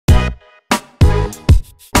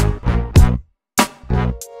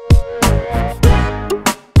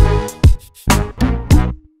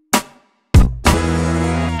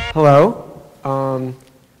Hello.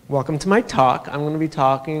 Welcome to my talk. I'm going to be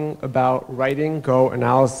talking about writing Go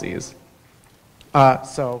analyses.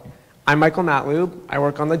 So I'm Michael Matloob. I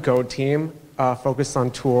work on the Go team, focused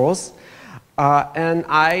on tools. And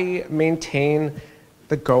I maintain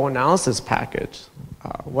the Go analysis package.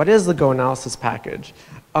 What is the Go analysis package?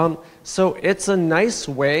 So it's a nice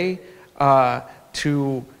way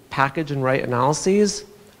to package and write analyses,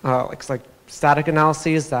 like static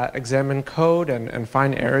analyses that examine code and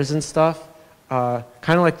find errors and stuff, kind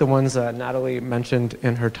of like the ones that Natalie mentioned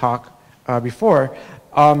in her talk before.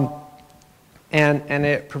 And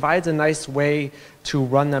it provides a nice way to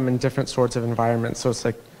run them in different sorts of environments, so it's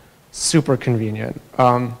like super convenient.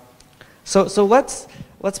 So let's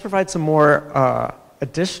provide some more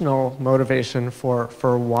additional motivation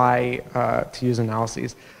for why to use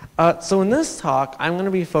analyses. So in this talk, I'm going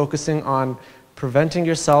to be focusing on preventing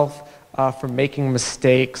yourself from making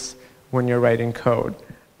mistakes when you're writing code.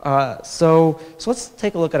 So let's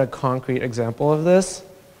take a look at a concrete example of this.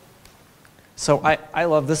 So I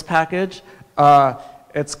love this package.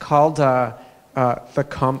 It's called the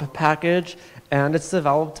comp package, and it's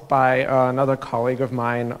developed by another colleague of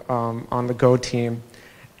mine on the Go team.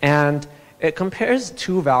 And it compares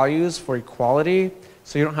two values for equality,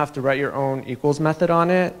 so you don't have to write your own equals method on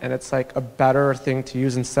it, and it's like a better thing to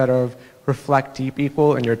use instead of reflect deep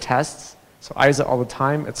equal in your tests. So I use it all the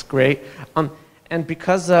time. It's great. And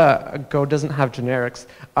because Go doesn't have generics,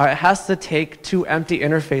 it has to take two empty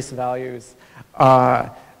interface values,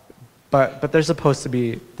 but they're supposed to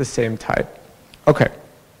be the same type. Okay.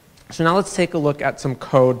 So now let's take a look at some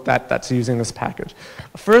code that's using this package.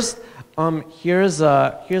 First, here's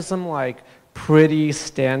some like pretty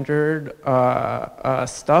standard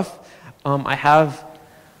stuff. I have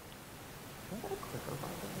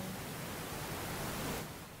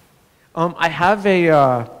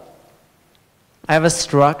a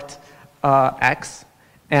struct x,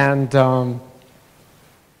 and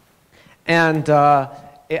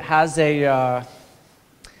it has a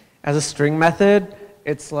string method.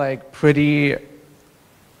 It's like pretty.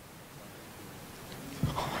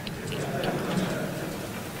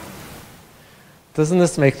 Doesn't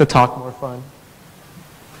this make the talk more fun?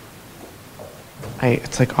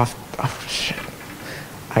 It's like off shit.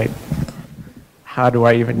 How do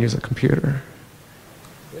I even use a computer?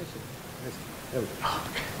 Oh,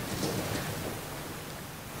 okay.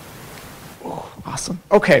 Oh, awesome.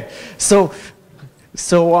 Okay, so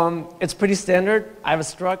it's pretty standard. I have a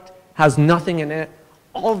struct, has nothing in it.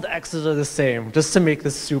 All of the x's are the same, just to make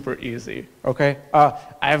this super easy. Okay. I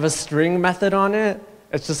have a string method on it.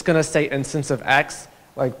 It's just gonna say instance of x,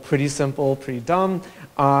 like pretty simple, pretty dumb.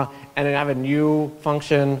 And then I have a new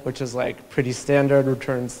function, which is like pretty standard,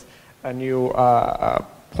 returns a new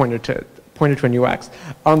pointer to a new x.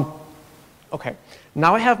 Okay,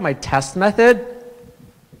 now I have my test method.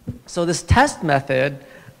 So this test method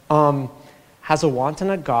has a want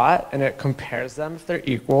and a got, and it compares them if they're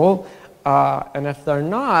equal. And if they're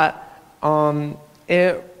not,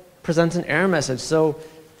 it presents an error message. So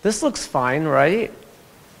this looks fine, right?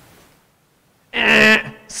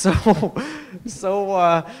 So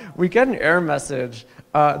we get an error message.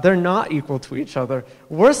 They're not equal to each other.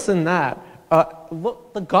 Worse than that,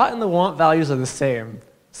 look, the got and the want values are the same.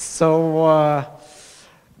 So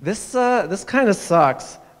this kind of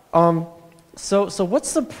sucks. So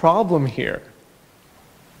what's the problem here?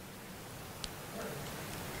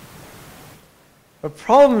 The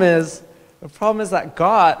problem is that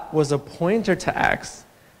got was a pointer to x.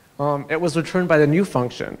 It was returned by the new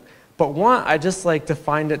function. But want, I just like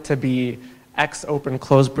defined it to be x open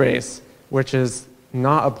close brace, which is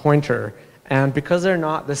not a pointer. And because they're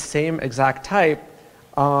not the same exact type,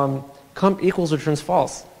 comp equals returns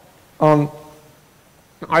false.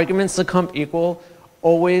 Arguments to comp equal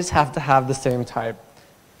always have to have the same type,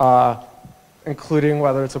 including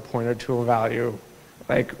whether it's a pointer to a value,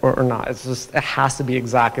 like or not. It's just, it has to be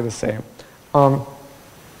exactly the same. So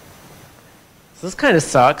this kind of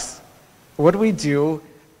sucks. What do?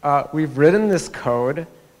 We've written this code.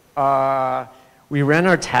 We ran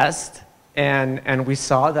our test, and we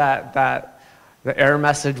saw that the error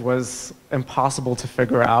message was impossible to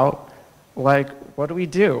figure out. Like, what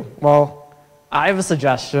do? Well, I have a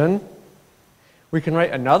suggestion. We can write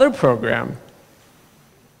another program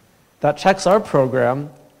that checks our program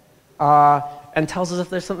and tells us if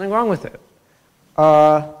there's something wrong with it.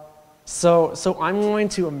 So I'm going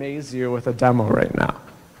to amaze you with a demo right now.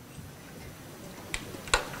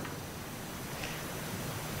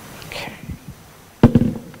 Okay.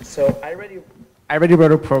 So I I already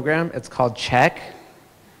wrote a program. It's called check.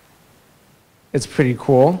 It's pretty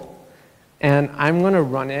cool. And I'm going to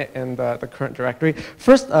run it in the current directory.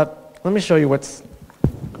 First up, let me show you what's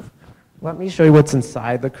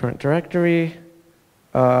inside the current directory.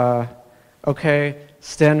 Okay,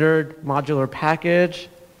 standard modular package.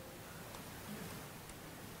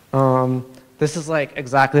 This is like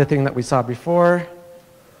exactly the thing that we saw before.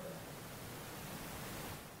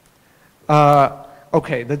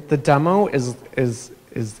 Okay, the demo is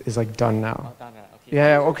like done now. Oh, done, okay.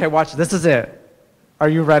 Yeah, okay, watch. This is it. Are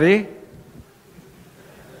you ready?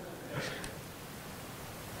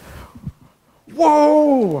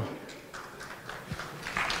 Whoa!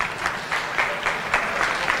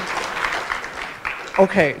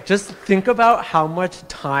 Okay, just think about how much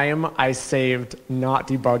time I saved not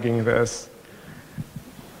debugging this.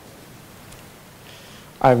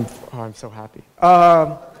 I'm so happy.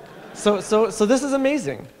 So this is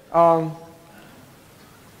amazing.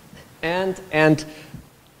 And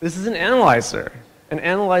this is an analyzer. And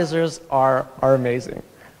analyzers are amazing.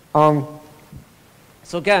 So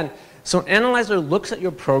again, an analyzer looks at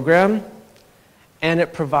your program and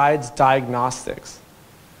it provides diagnostics.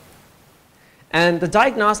 And the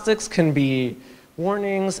diagnostics can be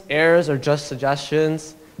warnings, errors, or just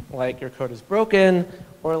suggestions, like your code is broken,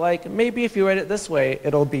 or like maybe if you write it this way,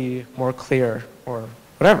 it'll be more clear, or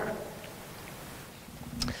whatever.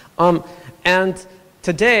 And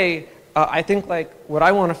today, I think like what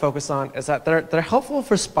I want to focus on is that they're helpful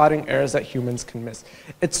for spotting errors that humans can miss.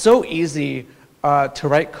 It's so easy to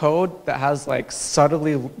write code that has like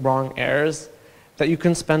subtly wrong errors that you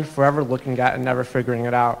can spend forever looking at and never figuring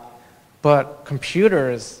it out. But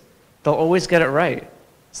computers, they'll always get it right.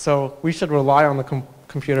 So we should rely on the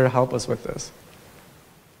computer to help us with this.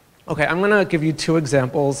 Okay, I'm going to give you 2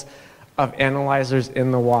 examples of analyzers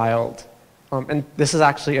in the wild. And this is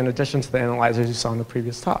actually in addition to the analyzers you saw in the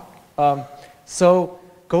previous talk. So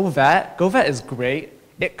GoVet is great.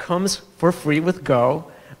 It comes for free with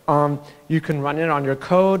Go. You can run it on your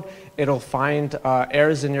code. It'll find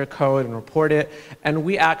errors in your code and report it. And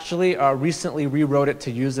we actually recently rewrote it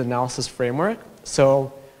to use the analysis framework.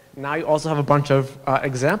 So now you also have a bunch of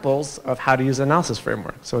examples of how to use the analysis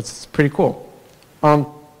framework. So it's pretty cool.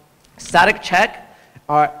 Static check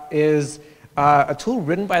is a tool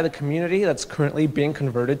written by the community that's currently being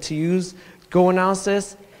converted to use Go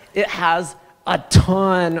analysis. It has a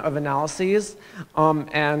ton of analyses,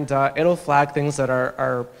 and it'll flag things that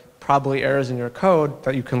are probably errors in your code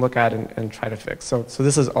that you can look at and try to fix. So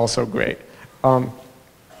this is also great.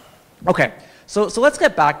 Okay, so let's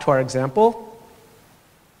get back to our example,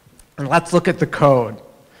 and let's look at the code.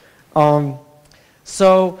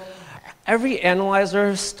 So every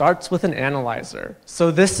analyzer starts with an analyzer.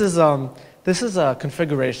 So this is a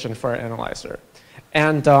configuration for our analyzer,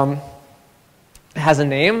 and it has a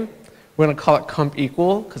name. We're going to call it comp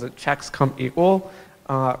equal because it checks comp equal.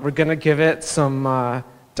 We're going to give it some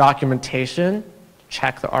documentation,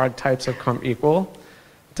 check the archetypes of comp equal.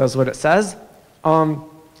 It does what it says.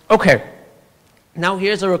 Okay, now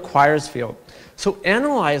here's a requires field. So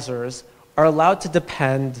analyzers are allowed to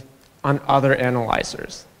depend on other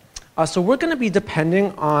analyzers. So we're going to be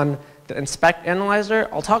depending on the inspect analyzer.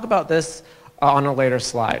 I'll talk about this on a later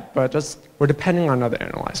slide, but we're depending on another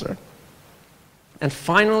analyzer. And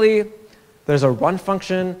finally, there's a run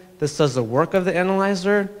function. This does the work of the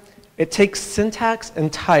analyzer. It takes syntax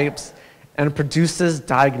and types and produces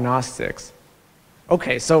diagnostics.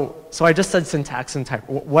 Okay, so I just said syntax and type.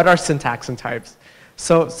 What are syntax and types?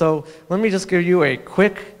 So let me just give you a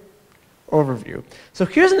quick overview. So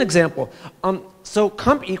here's an example. So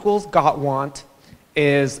comp equals got want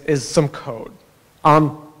is some code.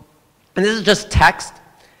 And this is just text.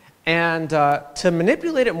 And to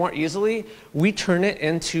manipulate it more easily, we turn it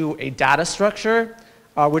into a data structure,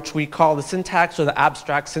 which we call the syntax or the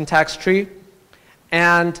abstract syntax tree.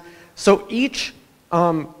 And so each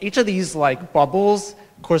of these like bubbles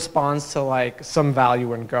corresponds to like some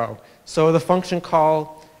value in Go. So the function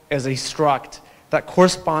call is a struct that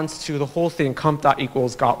corresponds to the whole thing,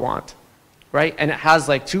 comp.equals got want, right? And it has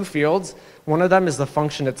like 2 fields. One of them is the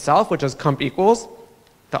function itself, which is comp equals.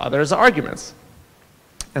 The other is the arguments.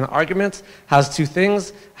 And the argument has 2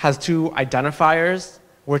 things, has 2 identifiers,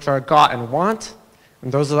 which are got and want,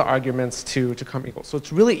 and those are the arguments to comp equal. So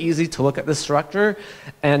it's really easy to look at this structure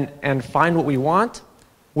and find what we want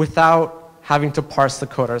without having to parse the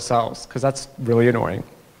code ourselves, because that's really annoying.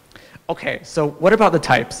 Okay, so what about the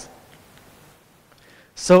types?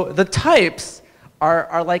 So the types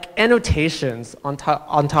are like annotations on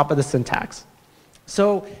top of the syntax.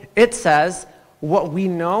 So it says what we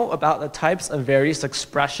know about the types of various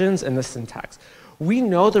expressions in the syntax. we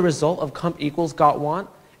know the result of comp equals got want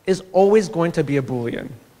is always going to be a Boolean.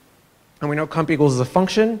 And we know comp equals is a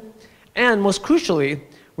function. And most crucially,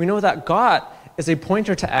 we know that got is a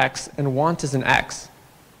pointer to x and want is an x.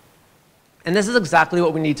 And this is exactly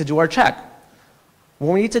what we need to do our check.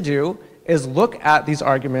 What we need to do is look at these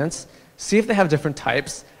arguments, see if they have different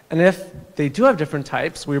types, and if they do have different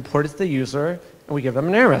types, we report it to the user and we give them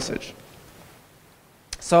an error message.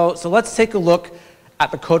 So let's take a look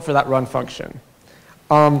at the code for that run function.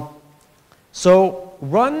 So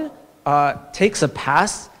run takes a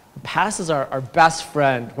pass. The pass is our best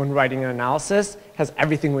friend when writing an analysis. It has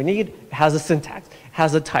everything we need. It has a syntax. It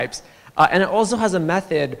has the types. And it also has a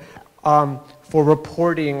method for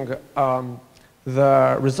reporting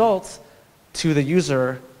the results to the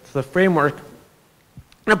user, to the framework,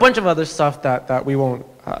 and a bunch of other stuff that we won't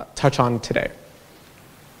touch on today.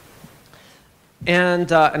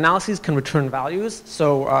 And analyses can return values.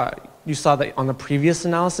 So you saw that on the previous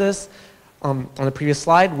analysis, on the previous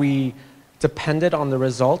slide, we depended on the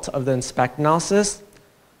result of the inspect analysis.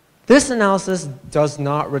 This analysis does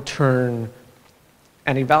not return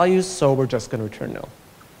any values, so we're just going to return nil.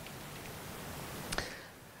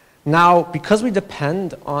 Now, because we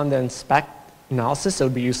depend on the inspect analysis, it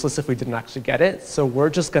would be useless if we didn't actually get it. So we're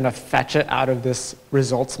just going to fetch it out of this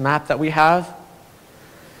results map that we have.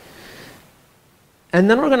 And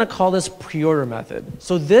then we're going to call this preorder method.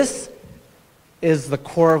 So this is the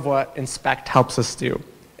core of what inspect helps us do.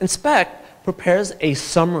 Inspect prepares a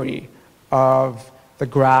summary of the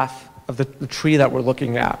graph, of the tree that we're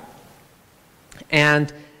looking at.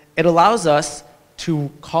 And it allows us to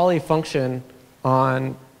call a function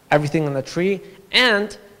on everything in the tree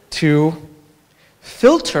and to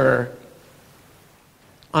filter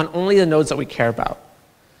on only the nodes that we care about.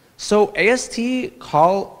 So AST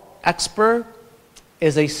call expr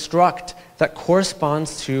is a struct that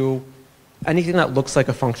corresponds to anything that looks like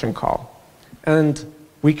a function call. And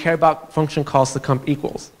we care about function calls to comp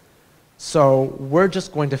equals. So we're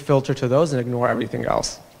just going to filter to those and ignore everything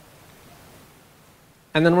else.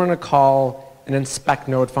 And then we're going to call an inspect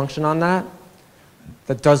node function on that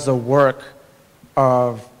does the work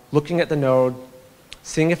of looking at the node,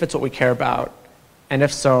 seeing if it's what we care about, and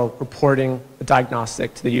if so, reporting the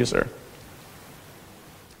diagnostic to the user.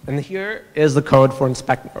 And here is the code for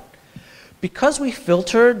inspect node. Because we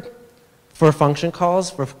filtered for function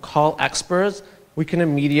calls, for call exprs, we can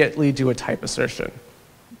immediately do a type assertion.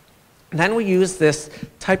 And then we use this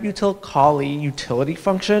typeutil callee utility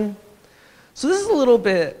function. So this is a little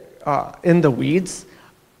bit in the weeds,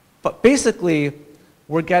 but basically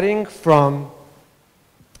we're getting from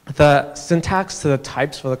the syntax to the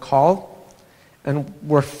types for the call, and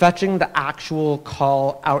we're fetching the actual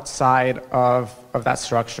call outside of that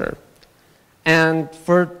structure. And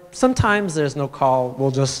for sometimes there's no call,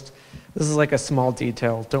 this is like a small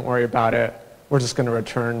detail, don't worry about it. We're just going to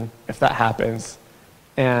return if that happens,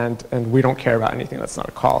 and we don't care about anything that's not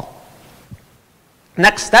a call.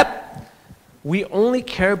 Next step, we only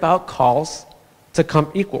care about calls to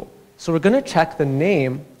comp equal. So we're going to check the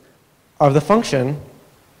name of the function.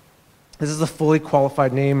 This is a fully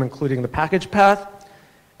qualified name, including the package path,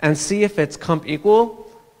 and see if it's comp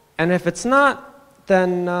equal. And if it's not,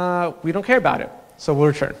 then we don't care about it. So we'll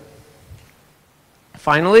return.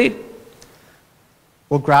 Finally,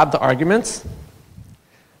 we'll grab the arguments.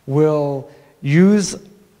 We'll use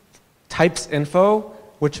types info,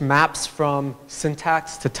 which maps from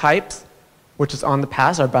syntax to types, which is on the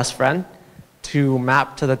pass, our best friend, to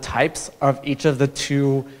map to the types of each of the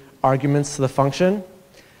two arguments to the function.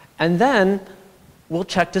 And then we'll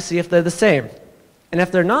check to see if they're the same. And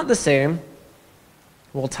if they're not the same,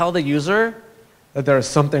 we'll tell the user that there is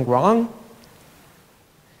something wrong.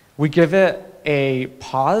 We give it a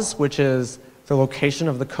pause, which is the location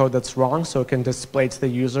of the code that's wrong, so it can display to the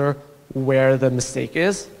user where the mistake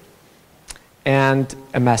is, and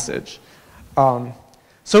a message.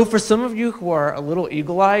 So for some of you who are a little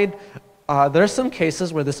eagle-eyed, there are some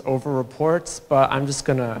cases where this over-reports, but I'm just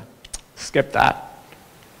going to skip that.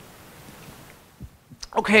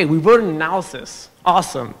 OK, we wrote an analysis.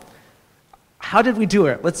 Awesome. How did we do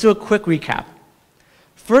it? Let's do a quick recap.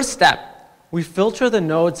 First step, we filter the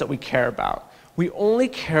nodes that we care about. We only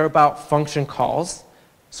care about function calls,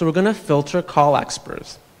 so we're going to filter call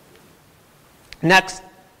exprs. Next,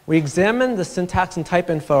 we examine the syntax and type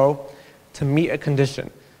info to meet a condition.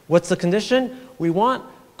 What's the condition? We want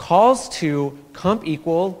calls to comp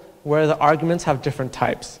equal where the arguments have different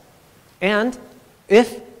types. And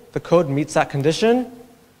if the code meets that condition,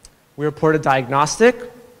 we report a diagnostic,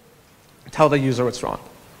 tell the user what's wrong.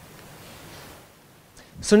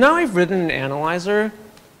 So now I've written an analyzer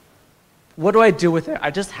what do I do with it?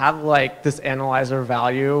 I just have like this analyzer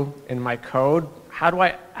value in my code. How do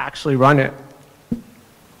I actually run it?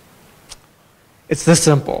 It's this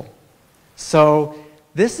simple. So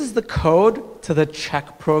this is the code to the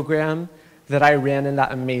check program that I ran in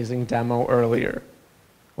that amazing demo earlier.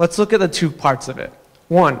 Let's look at the two parts of it.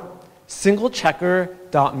 One, single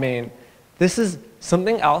checker.main. This is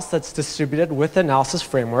something else that's distributed with the analysis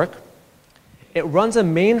framework. It runs a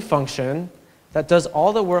main function that does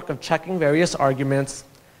all the work of checking various arguments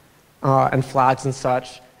and flags and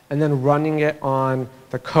such, and then running it on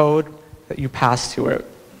the code that you pass to it.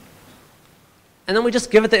 And then we just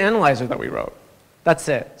give it the analyzer that we wrote. That's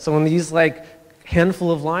it. So in these like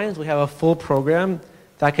handful of lines, we have a full program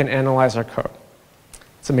that can analyze our code.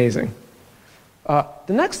 It's amazing. The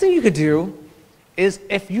next thing you could do is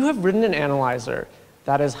if you have written an analyzer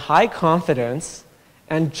that is high confidence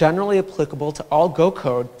and generally applicable to all Go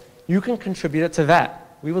code, you can contribute it to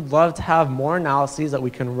that. We would love to have more analyses that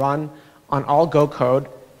we can run on all Go code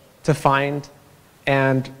to find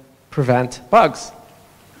and prevent bugs.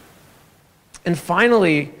 And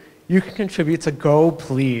finally, you can contribute to Go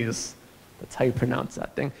Please. That's how you pronounce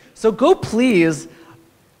that thing. So Go Please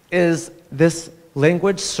is this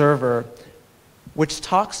language server which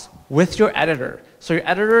talks with your editor. So your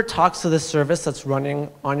editor talks to this service that's running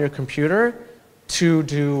on your computer to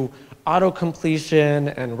do auto-completion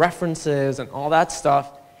and references and all that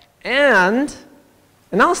stuff, and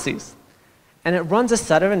analyses. And it runs a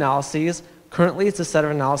set of analyses. Currently, it's a set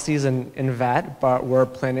of analyses in VET, but we're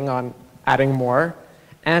planning on adding more.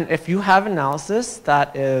 And if you have analysis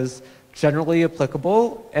that is generally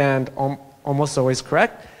applicable and almost always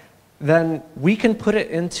correct, then we can put it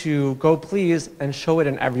into Go Please and show it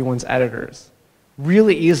in everyone's editors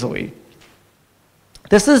really easily.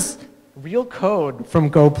 This is real code from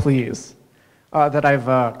Go Please that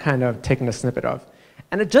I've kind of taken a snippet of.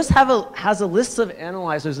 And it just has a list of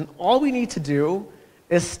analyzers, and all we need to do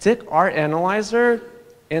is stick our analyzer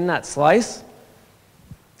in that slice,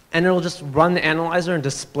 and it'll just run the analyzer and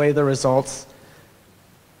display the results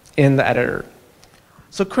in the editor.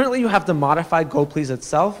 So currently you have to modify Go Please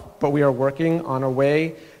itself, but we are working on a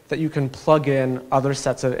way that you can plug in other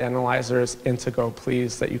sets of analyzers into Go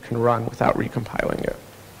Please that you can run without recompiling it.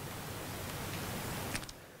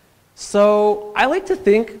 So I like to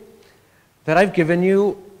think that I've given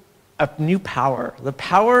you a new power, the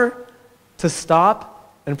power to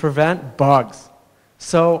stop and prevent bugs.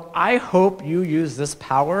 So I hope you use this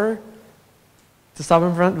power to stop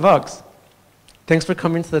and prevent bugs. Thanks for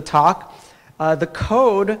coming to the talk. The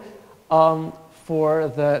code for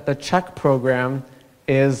the check program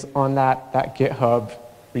is on that GitHub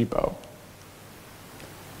repo.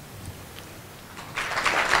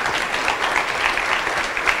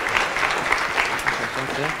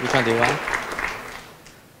 Which one do you want?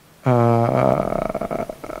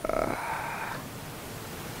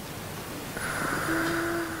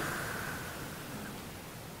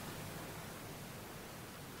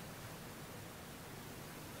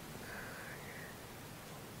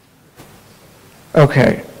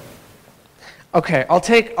 Okay, I'll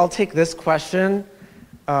take this question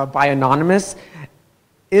by Anonymous.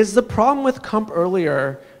 Is the problem with comp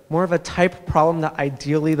earlier more of a type problem that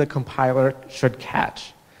ideally the compiler should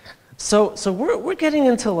catch? So we're getting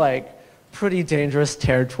into like pretty dangerous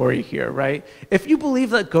territory here, right? If you believe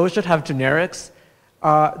that Go should have generics,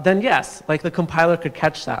 then yes, like the compiler could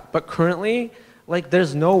catch that. But currently, like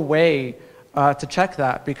there's no way to check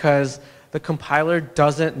that because the compiler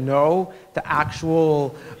doesn't know the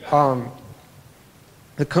actual,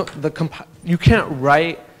 you can't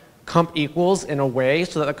write comp equals in a way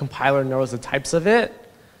so that the compiler knows the types of it.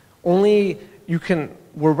 Only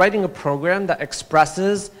we're writing a program that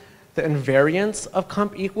expresses the invariance of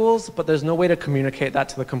comp equals, but there's no way to communicate that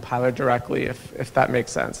to the compiler directly, if that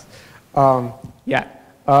makes sense. Yeah,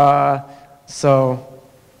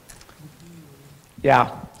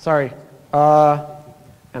 sorry.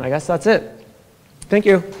 And I guess that's it. Thank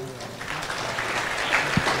you.